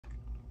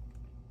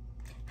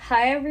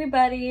Hi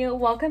everybody,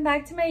 welcome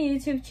back to my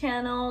YouTube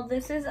channel.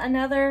 This is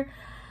another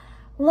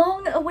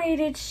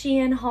long-awaited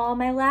Shein haul.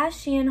 My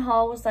last Shein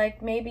haul was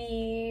like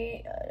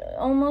maybe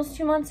almost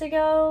 2 months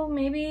ago,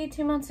 maybe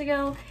 2 months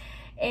ago,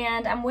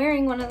 and I'm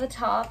wearing one of the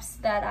tops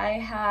that I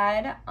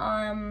had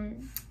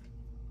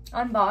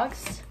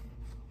unboxed,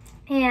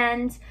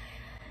 and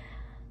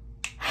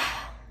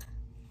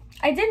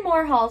I did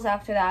more hauls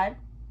after that.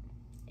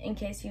 In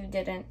case you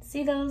didn't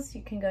see those,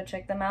 you can go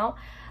check them out,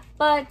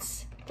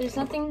 but there's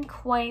nothing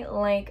quite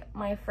like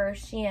my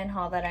first Shein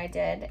haul that I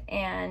did,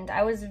 and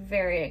I was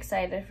very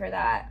excited for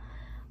that.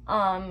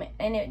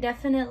 And it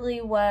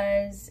definitely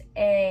was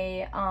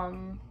a,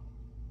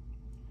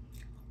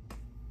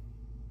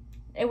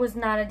 it was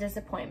not a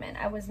disappointment.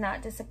 I was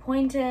not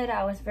disappointed.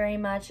 I was very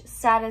much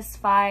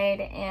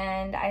satisfied,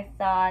 and I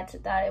thought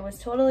that it was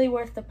totally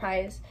worth the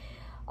price.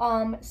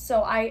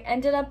 So I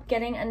ended up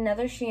getting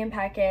another Shein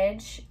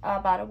package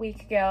about a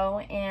week ago,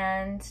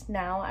 and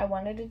now I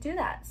wanted to do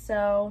that.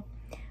 So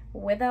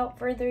without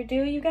further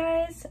ado, you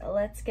guys,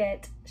 let's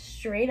get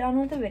straight on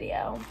with the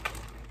video.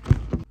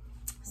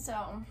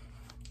 So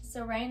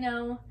right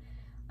now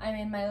I'm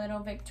in my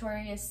little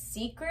Victoria's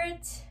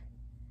Secret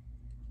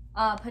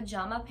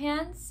pajama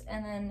pants,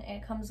 and then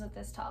it comes with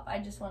this top. I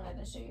just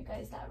wanted to show you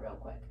guys that real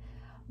quick.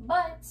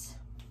 But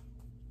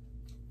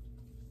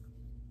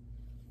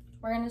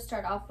we're gonna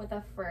start off with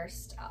the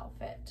first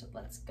outfit.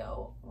 Let's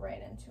go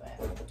right into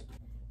it.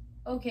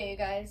 Okay, you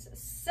guys,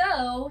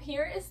 so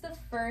here is the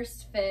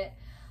first fit.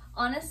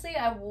 Honestly,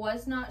 I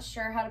was not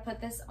sure how to put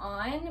this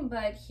on,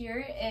 but here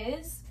it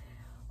is.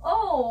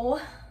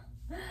 Oh,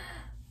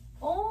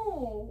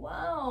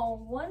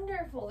 wow,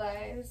 wonderful,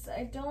 guys.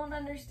 I don't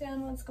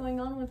understand what's going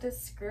on with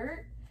this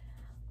skirt.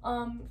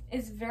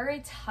 It's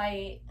very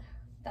tight,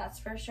 that's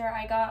for sure.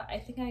 I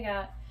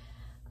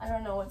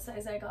don't know what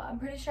size I got. I'm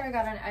pretty sure I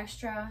got an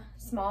extra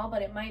small,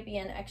 but it might be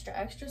an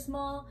extra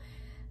small.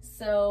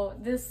 So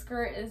this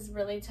skirt is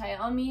really tight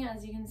on me,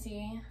 as you can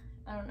see.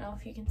 I don't know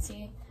if you can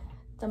see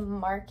the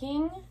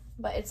marking,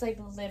 but it's like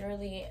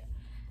literally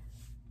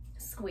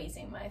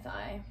squeezing my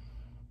thigh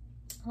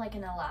like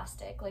an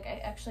elastic. Like I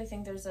actually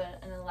think there's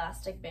an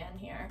elastic band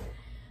here,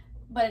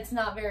 but it's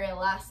not very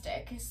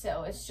elastic,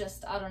 so it's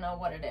just, I don't know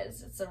what it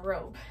is. It's a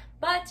rope.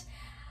 But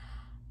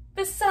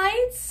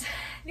besides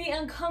the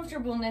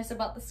uncomfortableness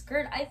about the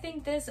skirt, I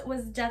think this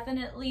was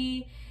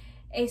definitely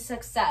a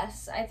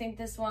success. I think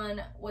this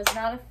one was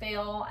not a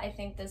fail. I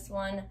think this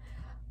one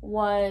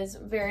was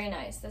very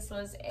nice. This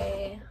was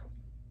a,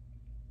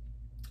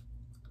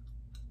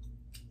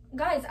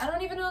 guys, I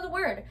don't even know the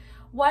word.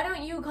 Why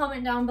don't you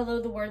comment down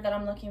below the word that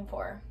I'm looking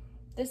for?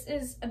 This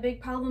is a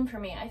big problem for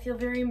me. I feel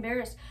very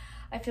embarrassed.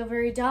 I feel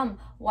very dumb.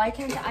 Why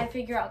can't I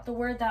figure out the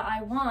word that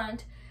I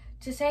want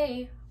to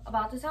say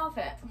about this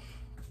outfit?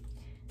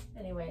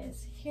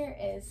 Anyways, here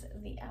is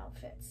the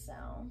outfit. So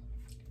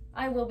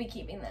I will be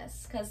keeping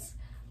this because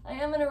I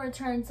am going to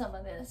return some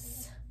of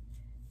this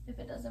if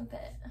it doesn't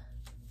fit.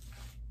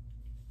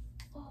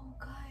 Oh,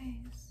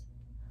 guys.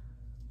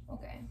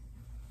 Okay.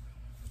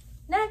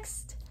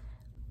 Next.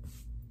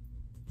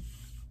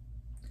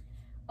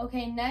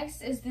 Okay,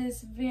 next is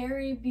this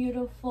very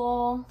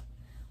beautiful,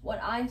 what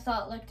I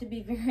thought looked to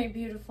be very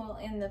beautiful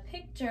in the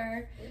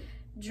picture,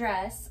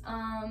 dress.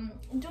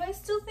 Do I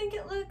still think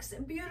it looks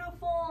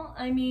beautiful?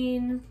 I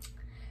mean,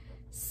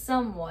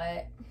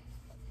 somewhat.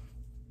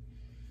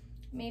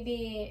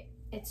 Maybe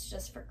it's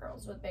just for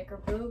girls with bigger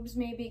boobs,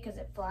 maybe, because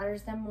it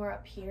flatters them more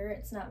up here.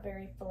 It's not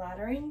very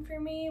flattering for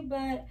me,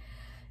 but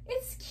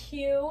it's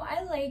cute.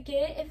 I like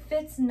it. It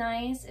fits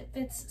nice. It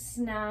fits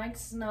snug,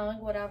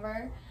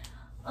 whatever.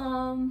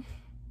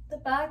 The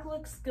back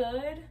looks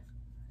good.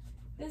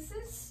 This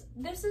is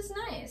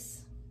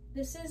nice.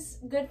 This is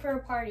good for a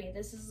party.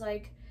 This is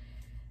like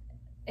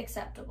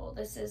acceptable.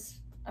 This is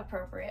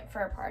appropriate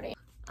for a party.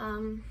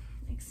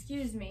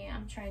 Excuse me,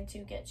 I'm trying to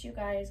get you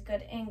guys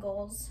good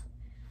angles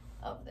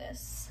of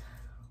this.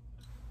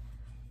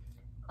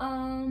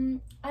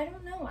 I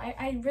don't know.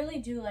 I really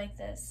do like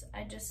this.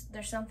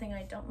 There's something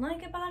I don't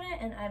like about it,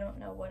 and I don't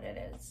know what it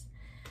is.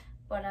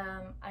 But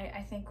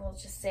I think we'll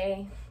just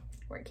say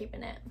we're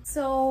keeping it.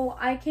 So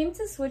I came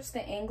to switch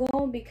the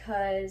angle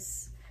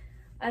because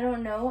I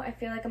don't know, I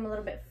feel like I'm a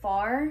little bit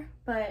far,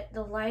 but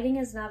the lighting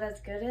is not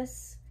as good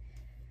as,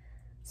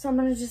 so I'm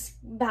gonna just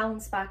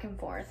bounce back and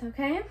forth,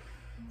 okay?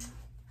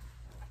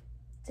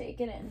 Take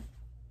it in.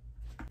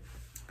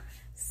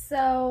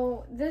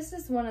 So this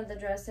is one of the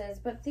dresses,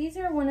 but these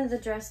are one of the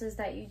dresses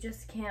that you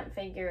just can't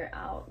figure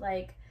out.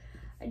 Like,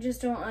 I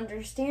just don't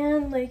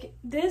understand. Like,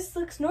 this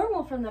looks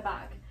normal from the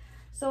back.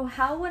 So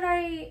how would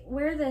I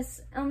wear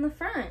this on the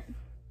front?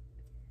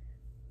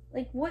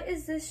 Like, what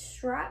is this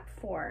strap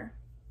for?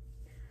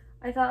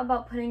 I thought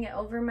about putting it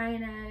over my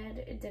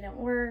head. It didn't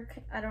work.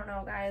 I don't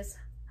know, guys.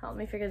 Help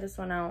me figure this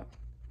one out.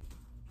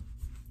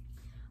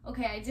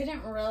 Okay, I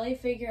didn't really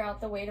figure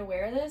out the way to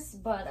wear this,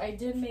 but I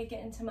did make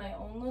it into my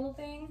own little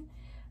thing.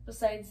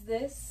 Besides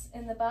this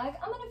in the back,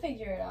 I'm gonna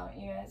figure it out,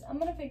 you guys. I'm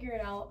gonna figure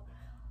it out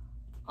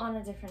on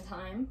a different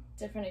time,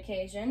 different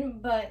occasion,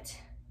 but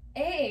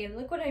Hey,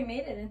 look what I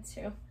made it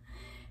into.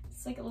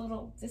 It's like a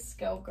little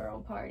disco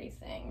girl party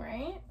thing,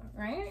 right?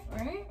 Right?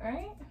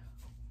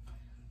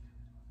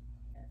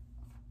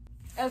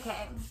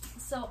 Okay,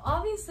 so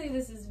obviously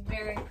this is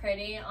very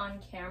pretty on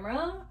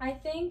camera. I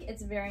think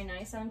it's very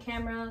nice on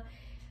camera.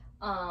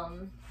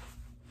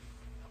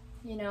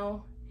 You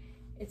know,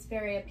 it's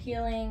very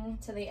appealing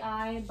to the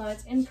eye,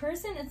 but in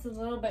person it's a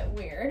little bit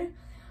weird,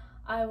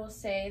 I will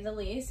say the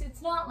least.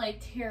 It's not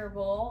like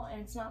terrible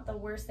and it's not the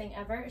worst thing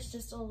ever. It's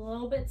just a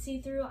little bit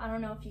see-through. I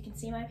don't know if you can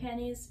see my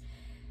panties.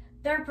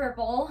 They're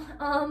purple.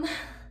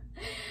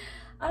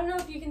 I don't know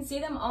if you can see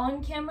them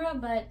on camera,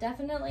 but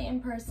definitely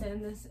in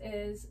person this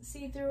is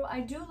see-through.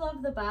 I do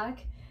love the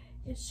back.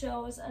 It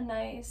shows a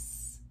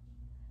nice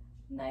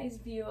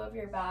view of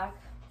your back,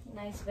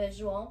 nice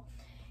visual.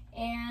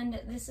 And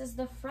this is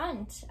the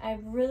front. I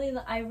really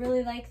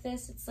like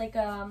this. It's like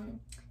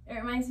it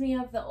reminds me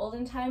of the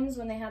olden times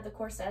when they had the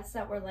corsets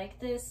that were like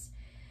this.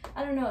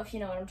 I don't know if you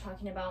know what I'm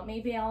talking about.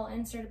 Maybe I'll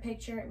insert a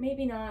picture,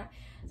 maybe not.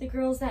 The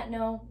girls that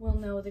know will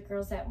know, the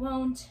girls that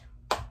won't,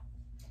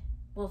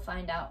 we'll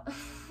find out.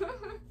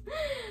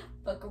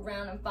 Look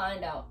around and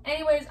find out.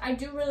 Anyways, I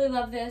do really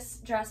love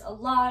this dress a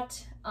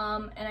lot,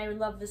 and I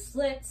love the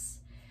slits.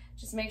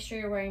 Just make sure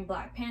you're wearing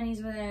black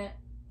panties with it.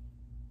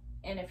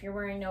 And if you're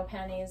wearing no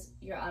panties,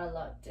 you're out of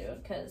luck,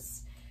 dude,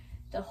 because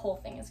the whole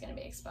thing is going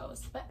to be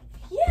exposed. But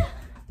yeah,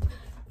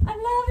 I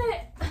love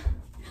it.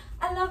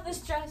 I love this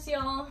dress,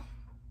 y'all.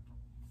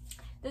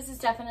 This is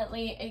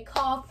definitely a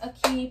cop, a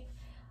keep,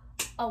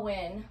 a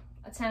win,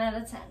 a 10 out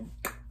of 10.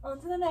 On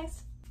to the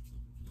next.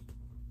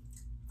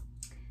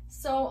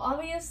 So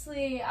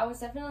obviously I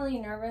was definitely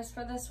nervous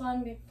for this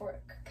one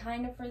before,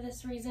 kind of for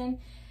this reason,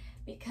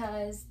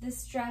 because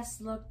this dress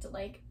looked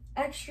like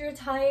extra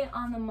tight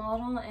on the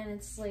model and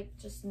it's like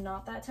just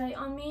not that tight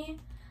on me.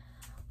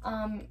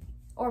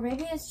 Or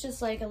maybe it's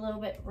just like a little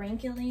bit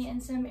wrinkly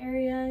in some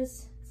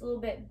areas. It's a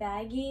little bit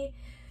baggy,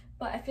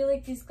 but I feel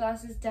like these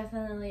glasses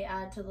definitely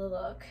add to the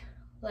look.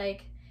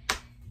 Like,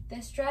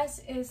 this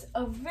dress is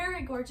a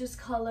very gorgeous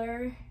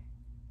color.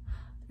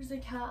 There's a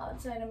cat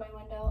outside of my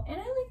window, and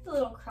I like the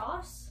little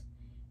cross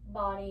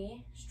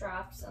body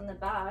straps on the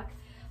back,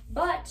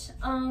 but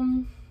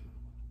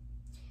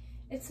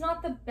it's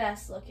not the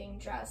best looking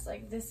dress.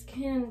 Like, this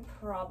can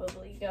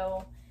probably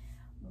go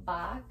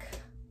back,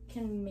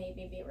 can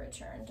maybe be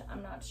returned.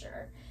 I'm not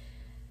sure.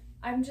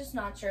 I'm just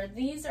not sure.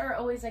 These are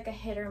always like a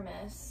hit or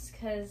miss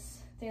because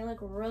they look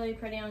really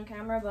pretty on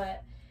camera,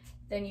 but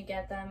then you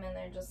get them and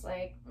they're just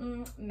like,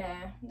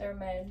 meh, they're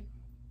mid.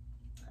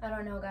 I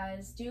don't know,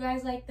 guys. Do you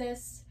guys like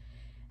this?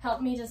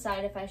 Help me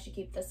decide if I should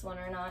keep this one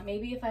or not.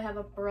 Maybe if I have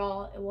a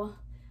bra, it will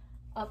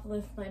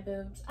uplift my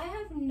boobs. I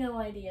have no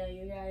idea,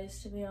 you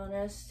guys, to be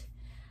honest.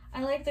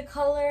 I like the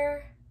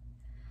color.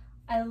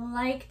 I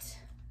liked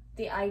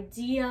the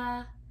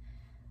idea,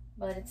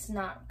 but it's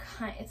not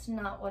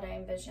what I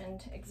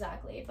envisioned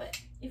exactly. But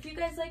if you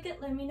guys like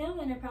it, let me know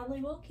and I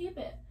probably will keep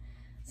it.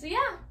 So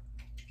yeah,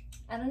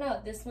 I don't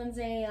know. This one's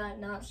a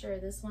not sure.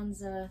 This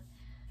one's a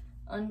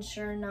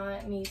unsure,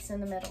 not meets in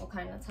the middle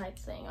kind of type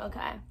thing.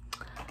 Okay,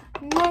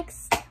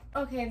 next.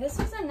 Okay, this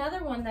was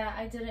another one that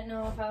I didn't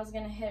know if I was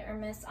gonna hit or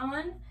miss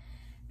on,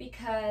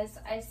 because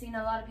I've seen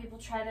a lot of people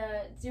try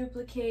to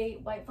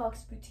duplicate White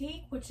Fox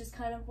Boutique, which is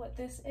kind of what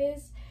this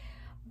is,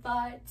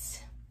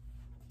 but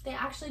they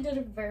actually did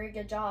a very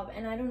good job.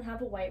 And I don't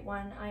have a white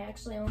one. I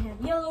actually only have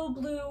yellow,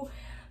 blue,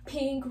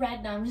 pink,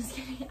 red. No, I'm just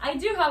kidding. I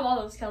do have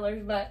all those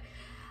colors, but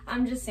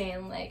I'm just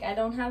saying, like, I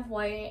don't have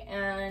white,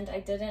 and I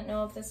didn't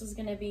know if this was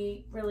gonna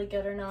be really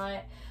good or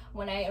not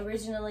when I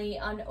originally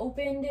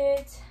unopened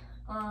it.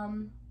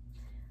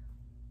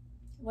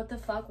 What the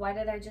fuck? Why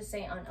did I just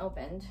say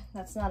unopened?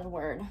 That's not a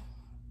word.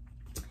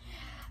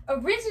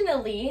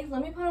 Originally,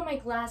 let me put on my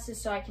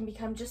glasses so I can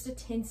become just a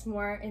tint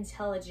more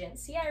intelligent.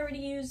 See, I already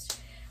used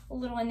a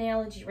little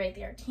analogy right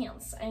there.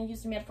 Tints. I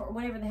used a metaphor,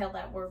 whatever the hell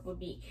that word would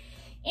be.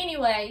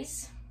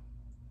 Anyways,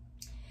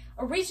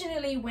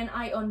 originally when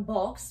I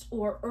unboxed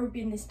or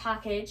opened this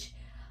package,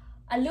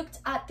 I looked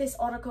at this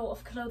article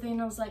of clothing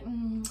and I was like,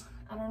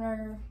 I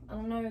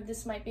don't know,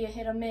 this might be a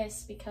hit or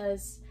miss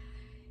because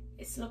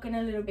it's looking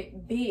a little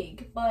bit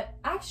big. But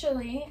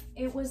actually,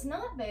 it was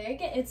not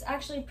big. It's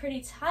actually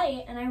pretty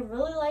tight, and I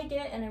really like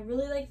it, and I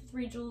really like the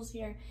 3 jewels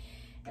here,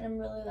 and I'm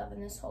really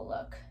loving this whole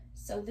look.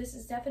 So this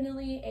is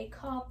definitely a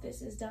cop.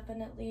 This is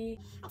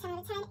definitely a 10 out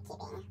of 10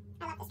 keeping.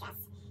 I love this dress.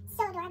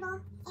 So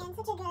adorable and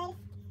such a good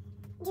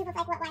dupe of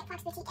like what White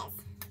Fox Boutique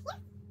is. Yeah,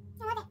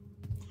 I love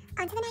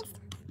it. On to the next.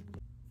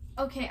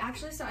 Okay,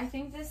 actually, so I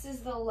think this is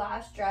the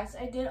last dress.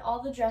 I did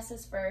all the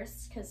dresses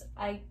first because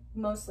I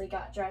mostly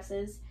got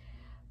dresses.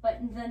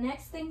 But the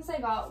next things I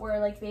got were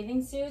like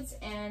bathing suits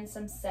and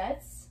some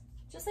sets.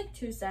 Just like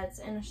 2 sets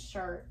and a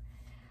shirt.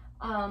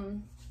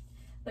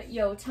 But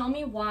yo, tell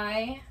me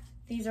why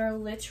these are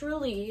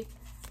literally,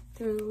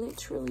 they're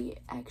literally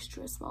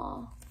extra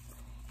small.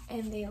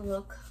 And they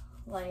look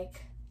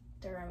like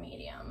they're a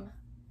medium.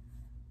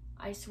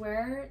 I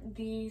swear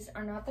these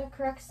are not the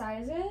correct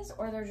sizes,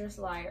 or they're just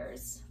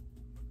liars.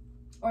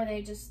 Or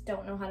they just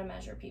don't know how to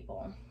measure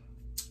people.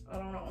 I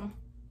don't know.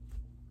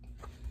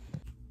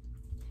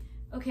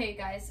 Okay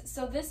guys,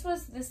 so this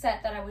was the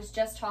set that I was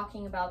just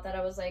talking about, that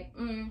I was like,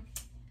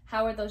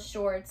 how are those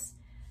shorts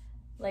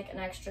like an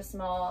extra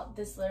small?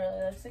 This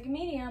literally looks like a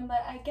medium.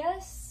 But I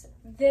guess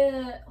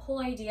the whole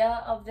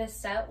idea of this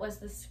set was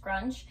the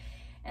scrunch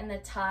and the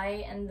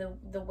tie and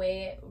the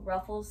way it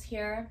ruffles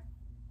here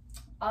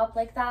up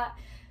like that.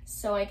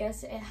 So I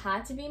guess it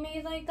had to be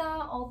made like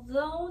that,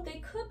 although they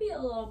could be a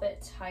little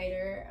bit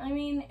tighter. I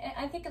mean,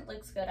 I think it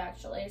looks good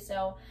actually,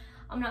 so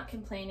I'm not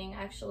complaining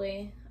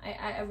actually.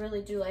 I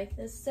really do like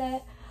this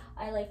set.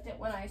 I liked it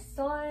when I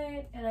saw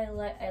it, and I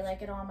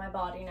like it on my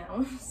body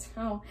now.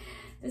 So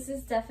this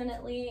is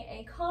definitely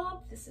a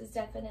comp. This is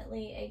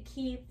definitely a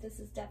keep. This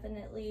is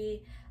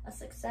definitely a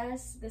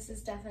success. This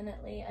is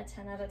definitely a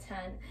 10 out of 10.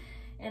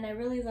 And I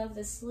really love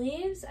the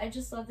sleeves. I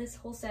just love this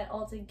whole set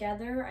all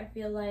together. I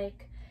feel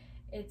like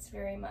it's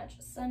very much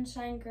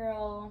sunshine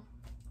girl,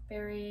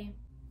 very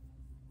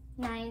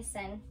nice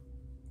and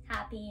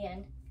happy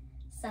and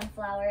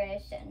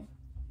sunflowerish and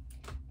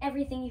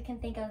everything you can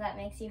think of that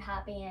makes you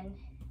happy and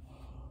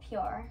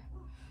pure.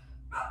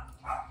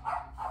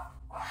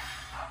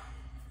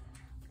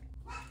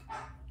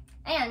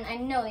 And I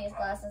know these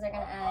glasses are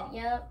gonna add.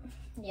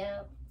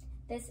 Yep.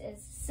 This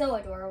is so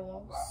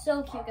adorable,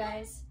 so cute,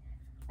 guys.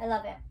 I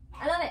love it.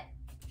 I love it.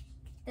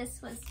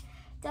 This was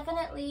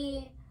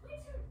definitely,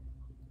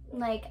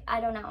 like, I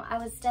don't know. I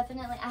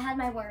had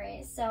my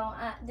worries. So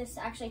this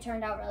actually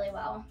turned out really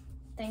well.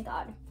 Thank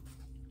God.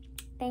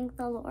 Thank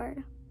the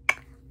Lord.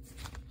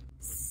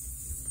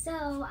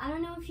 So I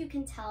don't know if you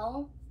can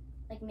tell,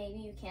 like maybe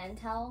you can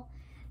tell,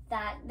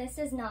 that this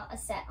is not a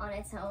set on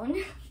its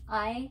own.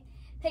 I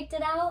picked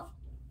it out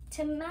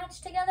to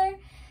match together.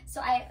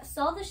 So I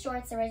saw the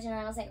shorts originally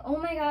and I was like, oh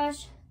my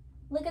gosh,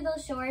 look at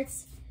those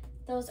shorts.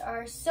 Those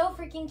are so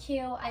freaking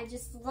cute. I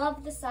just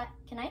love the set.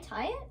 Can I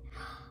tie it?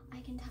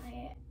 I can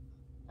tie it.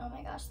 Oh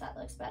my gosh, that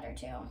looks better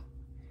too.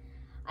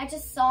 I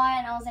just saw it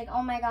and I was like,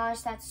 oh my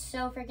gosh, that's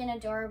so freaking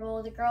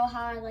adorable. The girl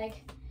had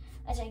like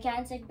a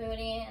gigantic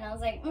booty and I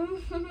was like,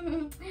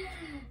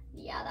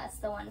 yeah, that's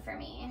the one for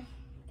me.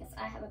 Because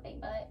I have a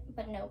big butt,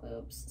 but no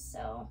boobs.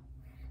 So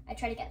I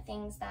try to get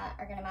things that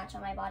are gonna match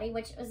on my body,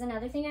 which was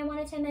another thing I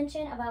wanted to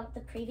mention about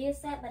the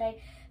previous set, but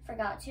I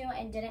forgot to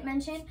and didn't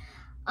mention.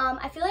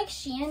 I feel like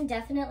Shein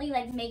definitely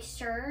like makes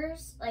sure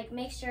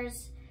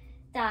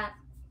that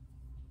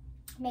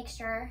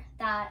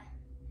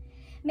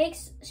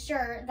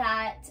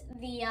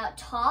the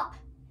top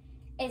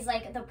is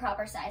like the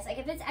proper size. Like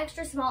if it's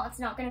extra small, it's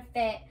not gonna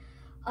fit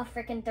a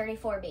freaking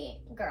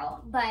 34B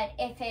girl. But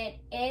if it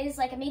is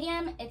like a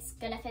medium, it's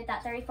gonna fit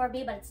that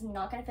 34B, but it's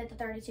not gonna fit the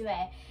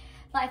 32A.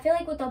 But I feel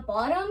like with the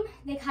bottom,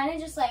 they kind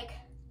of just like,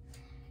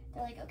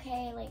 they're like,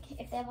 okay, like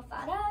if they have a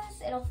fat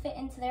ass, it'll fit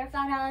into their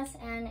fat ass.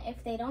 And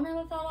if they don't have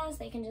a fat ass,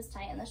 they can just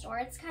tie in the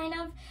shorts kind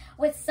of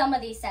with some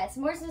of these sets,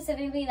 more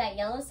specifically that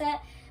yellow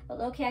set. But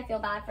low-key, I feel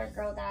bad for a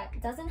girl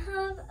that doesn't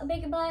have a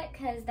big butt,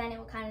 because then it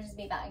will kind of just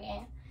be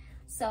baggy.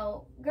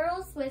 So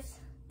girls with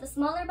the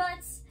smaller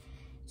butts,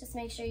 just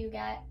make sure you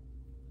get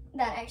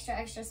that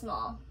extra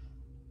small,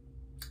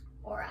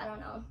 or I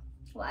don't know,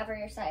 whatever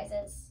your size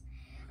is.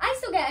 I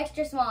still get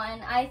extra small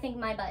and I think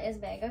my butt is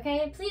big,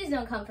 okay? Please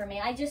don't come for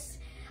me. I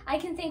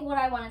can think what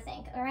I want to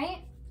think, all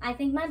right? I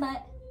think my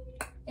butt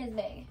is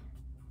big.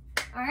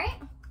 All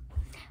right,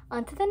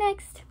 on to the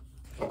next.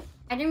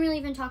 I didn't really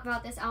even talk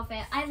about this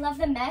outfit. I love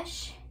the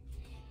mesh.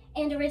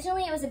 And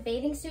originally it was a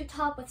bathing suit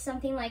top with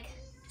something like,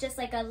 just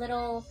like a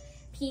little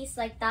piece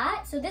like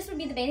that. So this would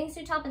be the bathing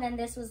suit top, and then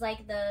this was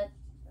like the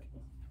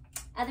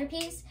other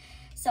piece.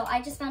 So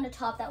I just found a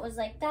top that was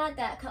like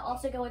that could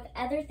also go with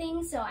other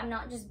things. So I'm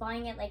not just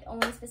buying it like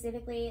only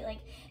specifically, like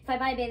if I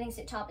buy a bathing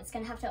suit top, it's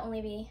gonna have to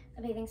only be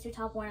a bathing suit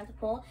top worn at the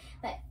pool.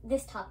 But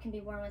this top can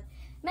be worn with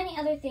many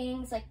other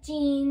things like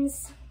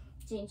jeans,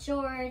 jean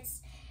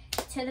shorts,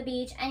 to the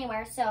beach,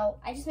 anywhere. So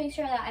I just make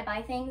sure that I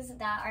buy things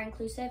that are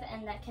inclusive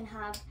and that can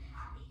have,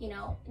 you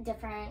know,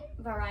 different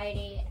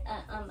variety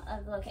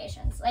of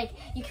locations. Like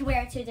you can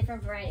wear it to a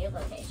different variety of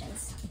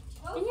locations.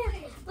 And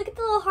yeah, look at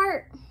the little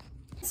heart.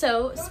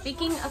 So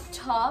speaking of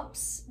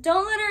tops,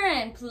 don't let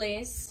her in,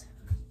 please.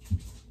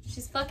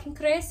 She's fucking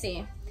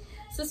crazy.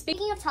 So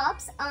speaking of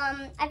tops,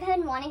 I've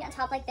been wanting a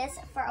top like this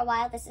for a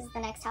while. This is the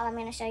next top I'm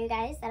going to show you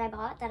guys that I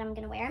bought that I'm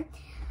going to wear.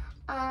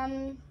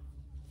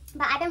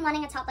 But I've been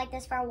wanting a top like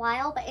this for a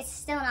while, but it's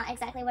still not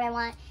exactly what I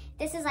want.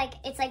 This is like,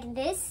 it's like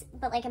this,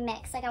 but like a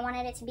mix. Like I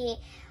wanted it to be,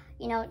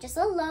 you know, just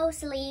a low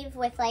sleeve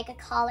with like a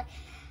collar.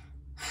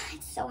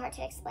 It's so hard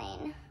to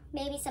explain.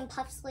 Maybe some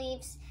puff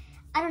sleeves.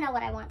 I don't know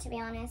what I want, to be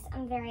honest.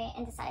 I'm very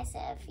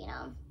indecisive, you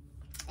know.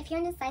 If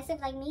you're indecisive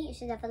like me, you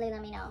should definitely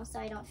let me know so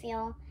I don't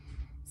feel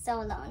so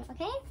alone,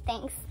 okay?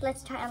 Thanks.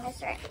 Let's try on this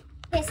shirt.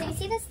 Okay, so you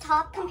see this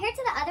top? Compared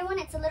to the other one,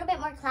 it's a little bit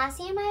more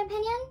classy in my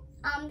opinion.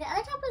 The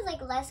other top was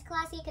like less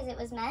classy because it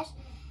was mesh.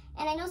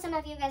 And I know some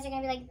of you guys are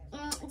gonna be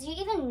like, do you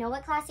even know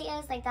what classy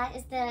is? Like that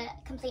is the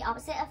complete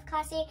opposite of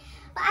classy.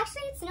 But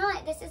actually it's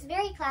not. This is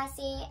very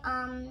classy,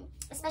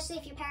 especially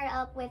if you pair it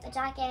up with a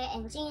jacket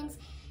and jeans.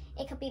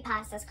 it could be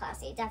passed as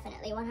classy,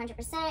 definitely,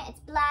 100%. It's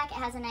black, it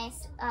has a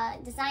nice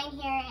design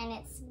here, and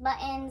it's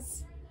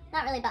buttons,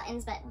 not really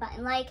buttons, but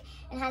button-like.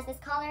 It has this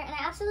collar, and I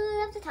absolutely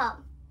love the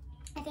top.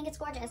 I think it's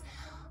gorgeous.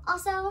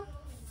 Also,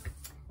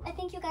 I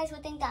think you guys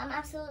would think that I'm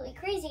absolutely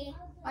crazy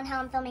on how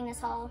I'm filming this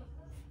haul,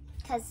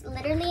 because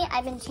literally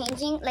I've been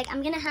changing. Like,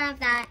 I'm gonna have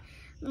that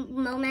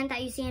moment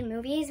that you see in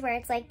movies where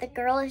it's like the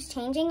girl is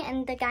changing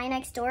and the guy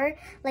next door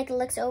like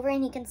looks over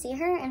and he can see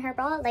her in her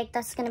bra. Like,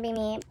 that's gonna be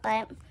me,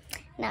 but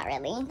not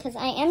really, because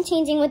I am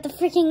changing with the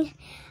freaking,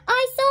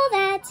 I saw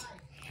that,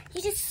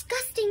 you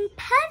disgusting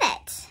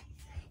pervert,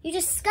 you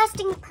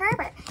disgusting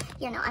pervert.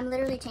 You know, I'm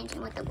literally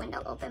changing with the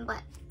window open,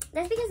 but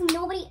that's because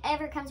nobody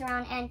ever comes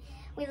around, and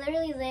we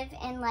literally live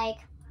in like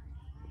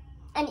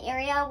an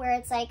area where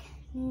it's like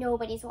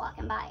nobody's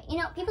walking by. You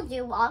know, people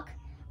do walk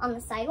on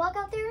the sidewalk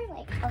out there.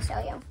 Like, I'll show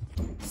you.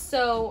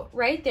 So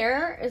right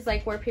there is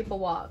like where people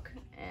walk,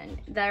 and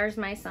there's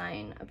my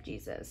sign of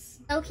Jesus.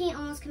 Loki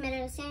almost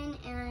committed a sin,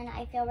 and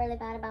I feel really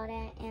bad about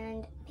it.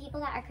 And people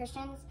that are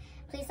Christians,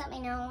 please let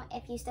me know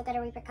if you still get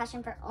a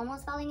repercussion for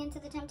almost falling into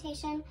the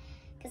temptation,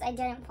 because I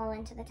didn't fall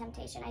into the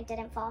temptation. I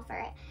didn't fall for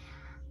it.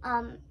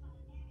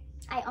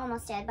 I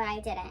almost did, but I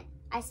didn't.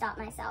 I stopped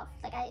myself.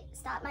 Like, I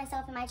stopped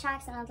myself in my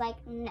tracks, and I was like,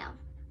 no,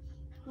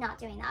 not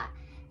doing that.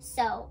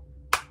 So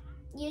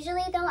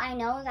usually though, I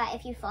know that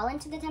if you fall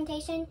into the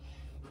temptation,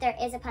 there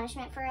is a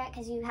punishment for it,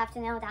 because you have to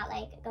know that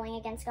like going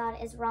against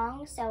God is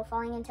wrong. So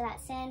falling into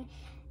that sin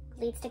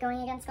leads to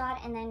going against God,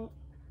 and then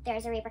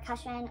there's a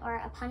repercussion or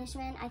a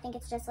punishment. I think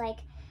it's just like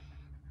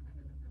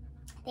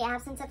the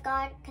absence of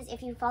God, because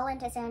if you fall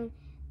into sin,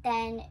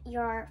 then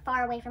you're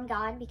far away from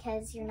God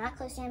because you're not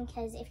close to him.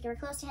 Because if you're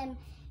close to him,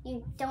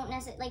 you don't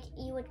necessarily, like,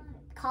 you would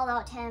call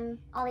out to him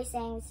all these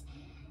things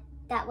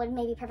that would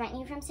maybe prevent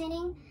you from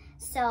sinning.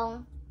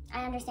 So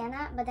I understand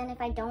that, but then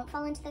if I don't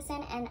fall into the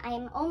sin and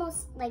I'm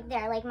almost like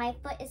there, like my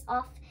foot is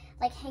off,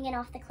 like hanging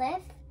off the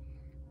cliff,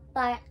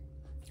 but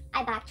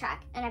I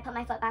backtrack and I put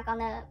my foot back on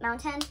the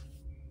mountain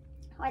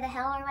or the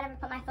hill or whatever,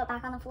 put my foot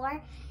back on the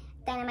floor,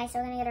 then am I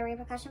still gonna get a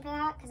repercussion for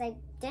that? Because I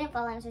didn't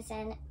fall into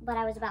sin, but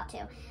I was about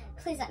to.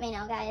 Please let me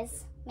know,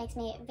 guys. Makes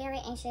me very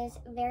anxious,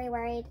 very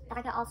worried.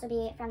 That could also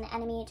be from the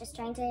enemy just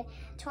trying to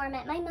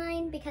torment my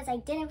mind because I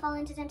didn't fall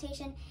into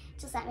temptation.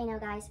 Just let me know,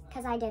 guys,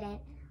 because I didn't,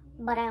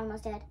 but I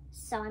almost did,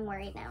 so I'm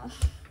worried now.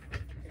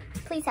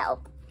 Please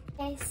help.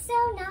 Okay, so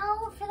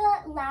now for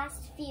the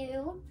last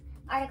few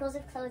articles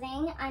of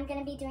clothing, I'm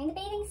gonna be doing the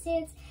bathing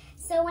suits.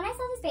 So when I saw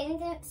this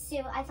bathing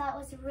suit, I thought it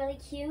was really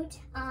cute.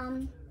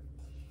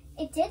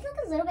 It did look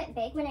a little bit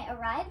big when it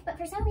arrived, but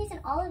for some reason,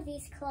 all of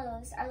these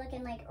clothes are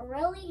looking like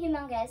really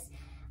humongous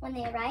when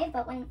they arrive,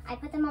 but when I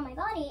put them on my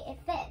body, it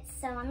fits.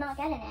 So I'm not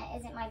getting it.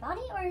 Is it my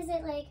body, or is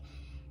it like,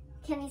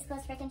 can these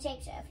clothes freaking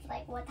shapeshift?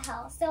 Like, what the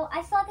hell? So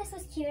I thought this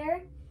was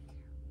cuter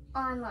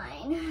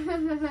online.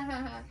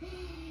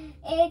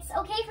 It's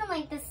okay from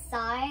like the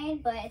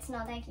side, but it's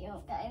not that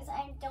cute, guys.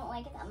 I don't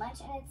like it that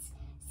much. And it's,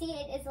 see,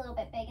 it is a little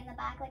bit big in the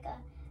back. Like a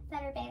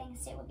better bathing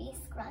suit would be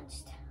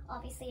scrunched,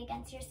 obviously,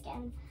 against your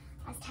skin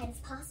as tight as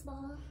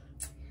possible.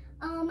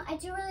 I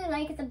do really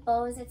like the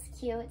bows. It's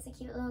cute. It's a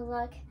cute little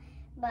look,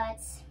 but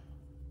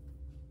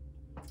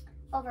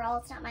overall,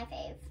 it's not my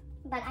fave.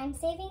 But I'm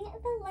saving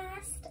the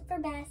last for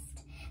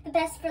best. The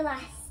best for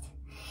last.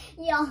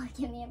 Y'all,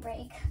 give me a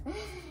break.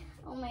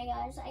 Oh my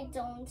gosh, I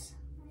don't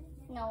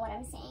know what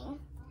I'm saying.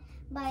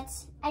 But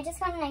I just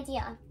got an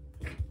idea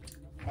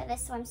for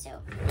this swimsuit.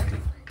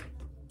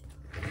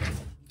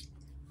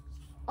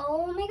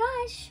 Oh my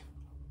gosh.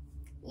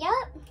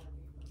 Yep.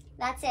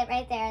 That's it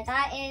right there.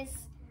 That is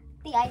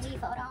the IG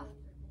photo.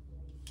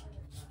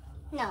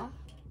 No.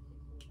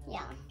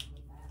 Yeah.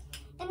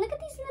 And look at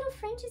these little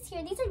fringes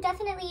here. These are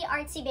definitely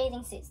artsy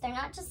bathing suits. They're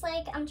not just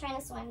like, I'm trying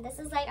to swim. This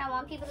is like, I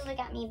want people to look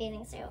at me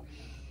bathing suit.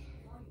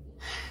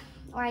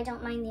 Or I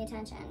don't mind the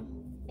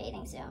attention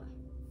bathing suit.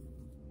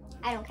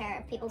 I don't care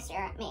if people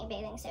stare at me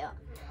bathing suit.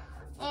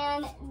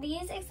 And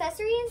these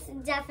accessories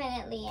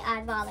definitely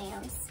add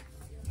volumes.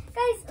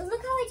 Guys,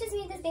 look how I just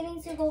made this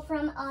bathing suit go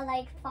from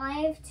like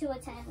 5 to a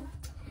 10.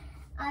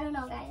 I don't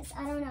know, guys.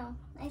 I don't know.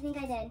 I think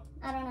I did.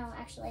 I don't know,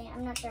 actually.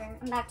 I'm not sure.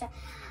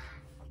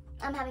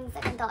 I'm having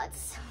second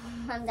thoughts.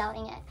 I'm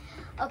doubting it.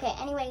 Okay,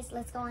 anyways,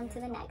 let's go on to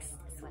the next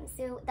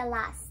swimsuit, the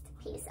last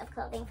piece of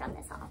clothing from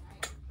this haul.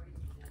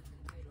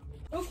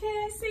 Okay,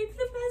 I saved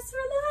the best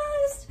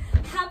for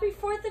last. Happy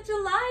 4th of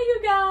July,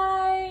 you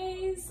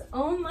guys.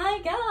 Oh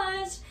my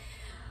gosh.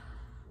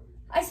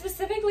 I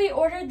specifically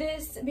ordered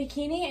this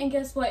bikini, and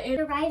guess what? It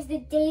arrives the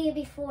day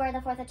before the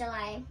 4th of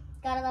July.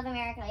 Gotta love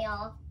America,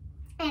 y'all.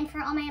 And for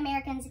all my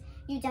Americans,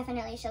 you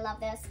definitely should love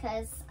this,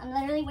 because I'm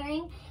literally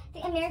wearing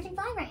the American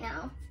flag right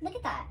now. Look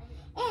at that.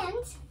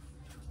 And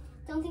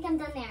don't think I'm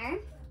done there.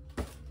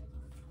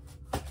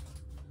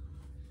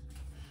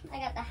 I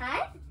got the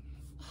hat,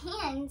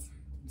 and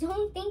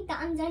don't think that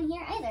I'm done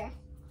here either.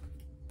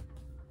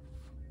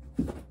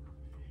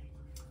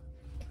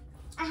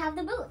 I have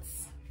the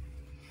boots.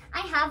 I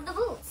have the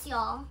boots,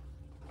 y'all.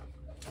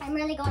 I'm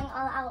really going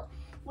all out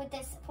with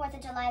this 4th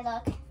of July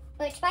look,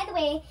 which, by the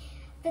way,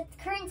 the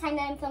current time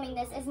that I'm filming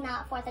this is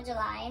not 4th of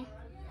July.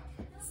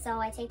 So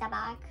I take that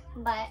back.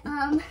 But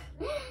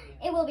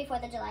it will be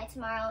 4th of July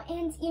tomorrow.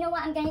 And you know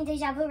what? I'm getting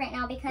deja vu right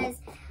now because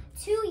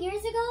 2 years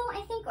ago,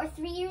 I think, or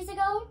 3 years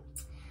ago,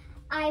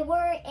 I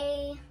wore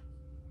a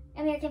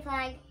American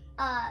flag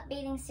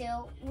bathing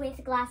suit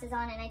with glasses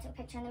on, and I took a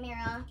picture in the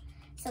mirror.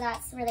 So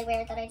that's really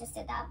weird that I just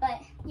did that.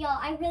 But y'all,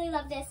 I really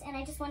love this, and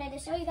I just wanted to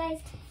show you guys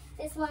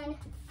this one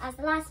as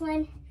the last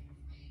one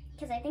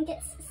because I think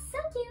it's so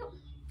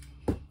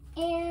cute.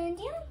 And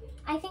yeah,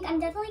 I think I'm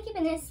definitely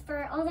keeping this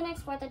for all the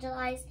next 4th of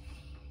Julys.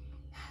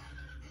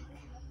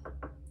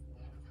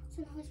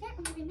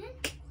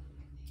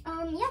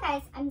 Yeah,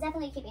 guys, I'm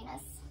definitely keeping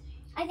this.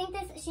 I think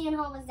this shein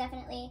haul was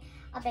definitely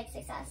a big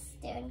success,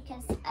 dude,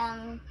 because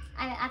I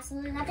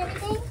absolutely loved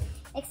everything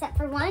except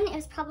for one. It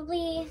was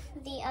probably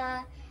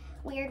the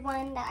weird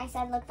one that I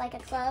said looked like a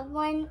club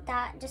one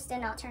that just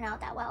did not turn out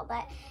that well,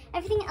 but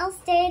everything else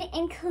did,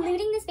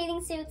 including this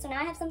bathing suit. So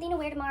now I have something to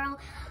wear tomorrow.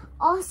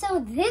 Also,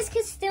 this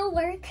could still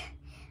work.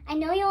 I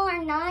know y'all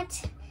are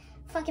not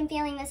fucking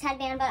feeling this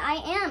headband, but I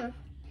am.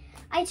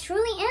 I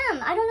truly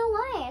am. I don't know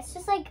why. It's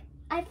just like,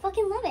 I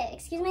fucking love it.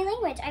 Excuse my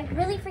language. I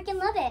really freaking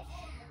love it.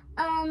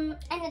 And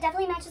it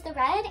definitely matches the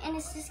red, and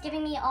it's just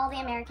giving me all the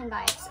American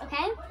vibes,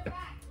 okay?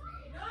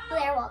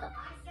 Blair Waldorf.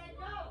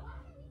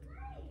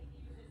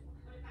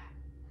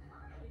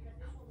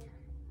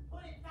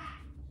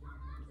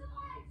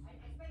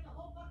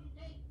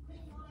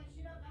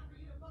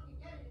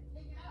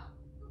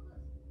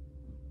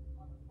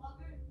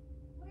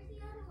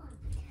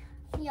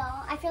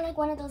 Y'all, I feel like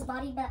one of those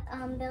body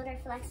builder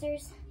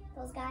flexors,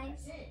 those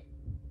guys.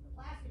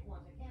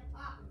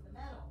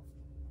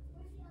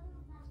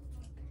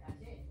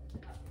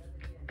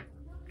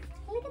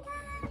 Look at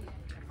that.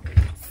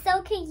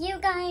 So cute, you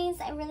guys.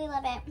 I really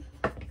love it.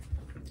 And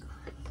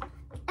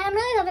I'm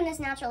really loving this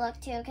natural look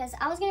too, because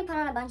I was going to put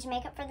on a bunch of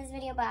makeup for this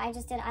video, but I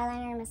just did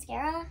eyeliner and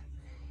mascara.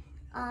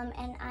 And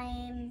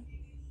I'm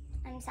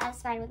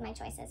satisfied with my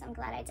choices. I'm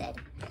glad I did.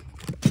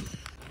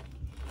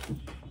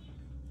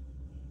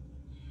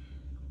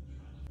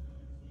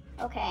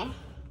 Okay.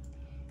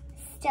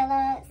 Still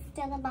a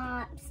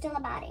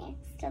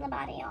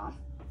body, y'all.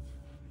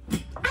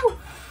 Ow!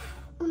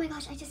 Oh my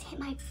gosh, I just hit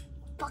my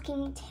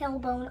fucking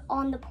tailbone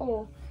on the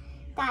pole.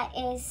 That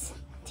is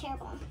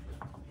terrible.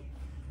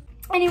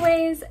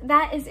 Anyways,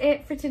 that is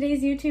it for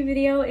today's YouTube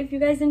video. If you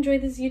guys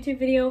enjoyed this YouTube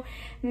video,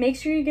 make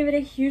sure you give it a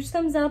huge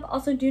thumbs up.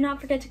 Also, do not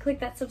forget to click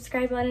that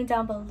subscribe button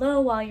down below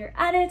while you're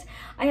at it.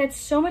 I had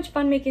so much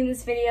fun making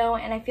this video,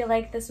 and I feel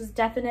like this was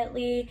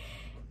definitely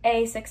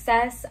a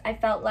success. I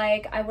felt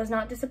like I was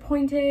not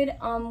disappointed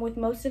with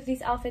most of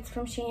these outfits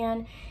from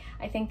Shein.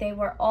 I think they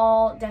were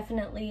all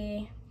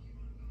definitely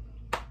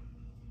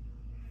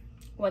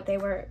what they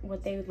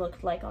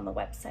looked like on the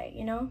website,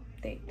 you know?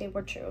 They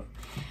were true.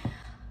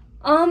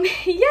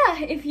 Yeah,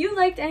 if you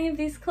liked any of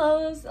these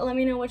clothes, let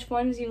me know which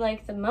ones you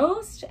like the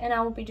most, and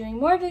I will be doing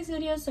more of these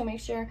videos, so make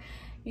sure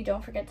you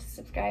don't forget to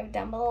subscribe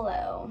down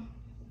below.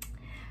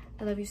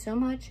 I love you so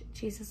much.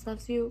 Jesus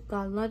loves you.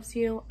 God loves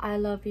you. I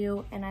love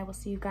you. And I will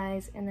see you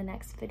guys in the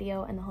next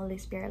video. And the Holy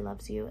Spirit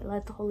loves you. And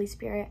let the Holy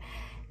Spirit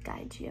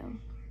guide you.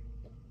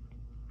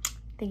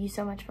 Thank you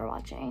so much for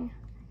watching.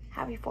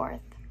 Happy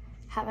 4th.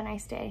 Have a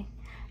nice day.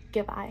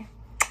 Goodbye.